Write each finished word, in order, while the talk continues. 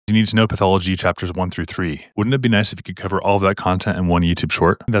You need to know pathology chapters 1 through 3. Wouldn't it be nice if you could cover all of that content in one YouTube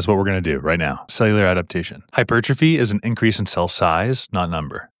short? That's what we're going to do right now. Cellular adaptation. Hypertrophy is an increase in cell size, not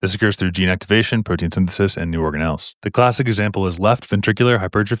number. This occurs through gene activation, protein synthesis, and new organelles. The classic example is left ventricular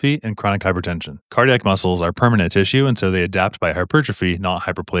hypertrophy and chronic hypertension. Cardiac muscles are permanent tissue, and so they adapt by hypertrophy, not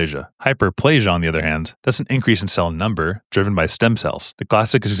hyperplasia. Hyperplasia, on the other hand, that's an increase in cell number driven by stem cells. The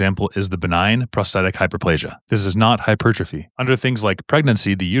classic example is the benign prostatic hyperplasia. This is not hypertrophy. Under things like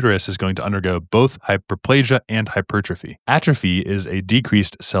pregnancy, the uterus is going to undergo both hyperplasia and hypertrophy. Atrophy is a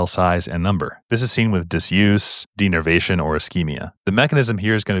decreased cell size and number. This is seen with disuse, denervation, or ischemia. The mechanism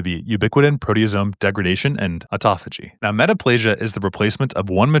here is going to be ubiquitin proteasome degradation and autophagy. Now, metaplasia is the replacement of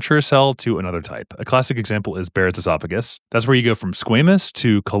one mature cell to another type. A classic example is Barrett's esophagus. That's where you go from squamous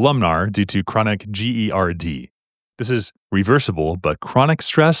to columnar due to chronic GERD. This is reversible, but chronic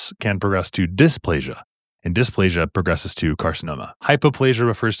stress can progress to dysplasia, and dysplasia progresses to carcinoma. Hypoplasia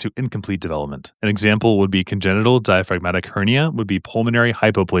refers to incomplete development. An example would be congenital diaphragmatic hernia would be pulmonary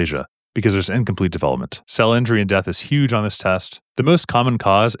hypoplasia because there's incomplete development. Cell injury and death is huge on this test. The most common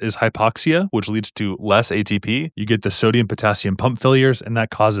cause is hypoxia, which leads to less ATP. You get the sodium-potassium pump failures, and that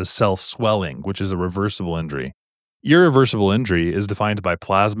causes cell swelling, which is a reversible injury. Irreversible injury is defined by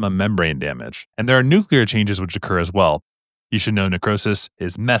plasma membrane damage, and there are nuclear changes which occur as well. You should know necrosis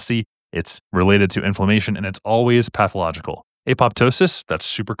is messy, it's related to inflammation, and it's always pathological. Apoptosis, that's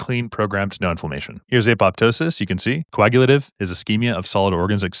super clean, programmed, no inflammation. Here's apoptosis, you can see. Coagulative is ischemia of solid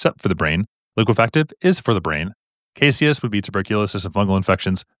organs except for the brain. Liquefactive is for the brain. Caseous would be tuberculosis and fungal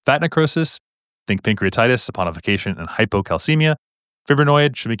infections. Fat necrosis, think pancreatitis, saponification, and hypocalcemia.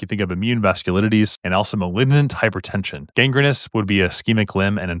 Fibrinoid should make you think of immune vasculitides and also malignant hypertension. Gangrenous would be ischemic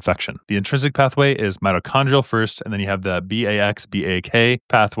limb and infection. The intrinsic pathway is mitochondrial first, and then you have the BAX-BAK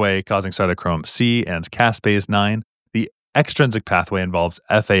pathway causing cytochrome C and caspase 9. The extrinsic pathway involves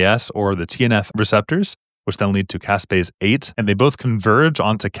FAS or the TNF receptors, which then lead to caspase 8, and they both converge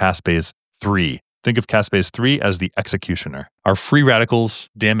onto caspase 3. Think of caspase 3 as the executioner. Our free radicals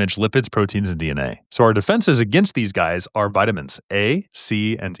damage lipids, proteins, and DNA. So our defenses against these guys are vitamins A,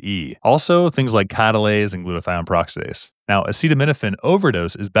 C, and E. Also, things like catalase and glutathione peroxidase. Now, acetaminophen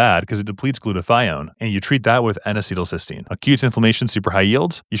overdose is bad because it depletes glutathione, and you treat that with N-acetylcysteine. Acute inflammation, super high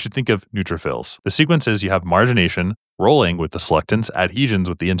yields, you should think of neutrophils. The sequence is you have margination, rolling with the selectants, adhesions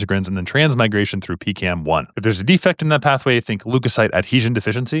with the integrins, and then transmigration through PCAM1. If there's a defect in that pathway, think leukocyte adhesion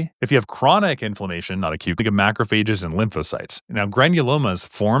deficiency. If you have chronic inflammation, not acute, think of macrophages and lymphocytes. Now, granulomas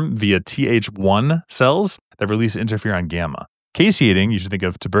form via Th1 cells that release interferon gamma. Caseating, you should think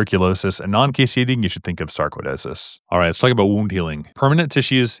of tuberculosis, and non-caseating, you should think of sarcoidosis. All right, let's talk about wound healing. Permanent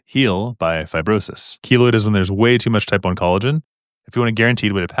tissues heal by fibrosis. Keloid is when there's way too much type 1 collagen. If you want a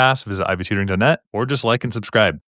guaranteed way to pass, visit ivtutoring.net or just like and subscribe.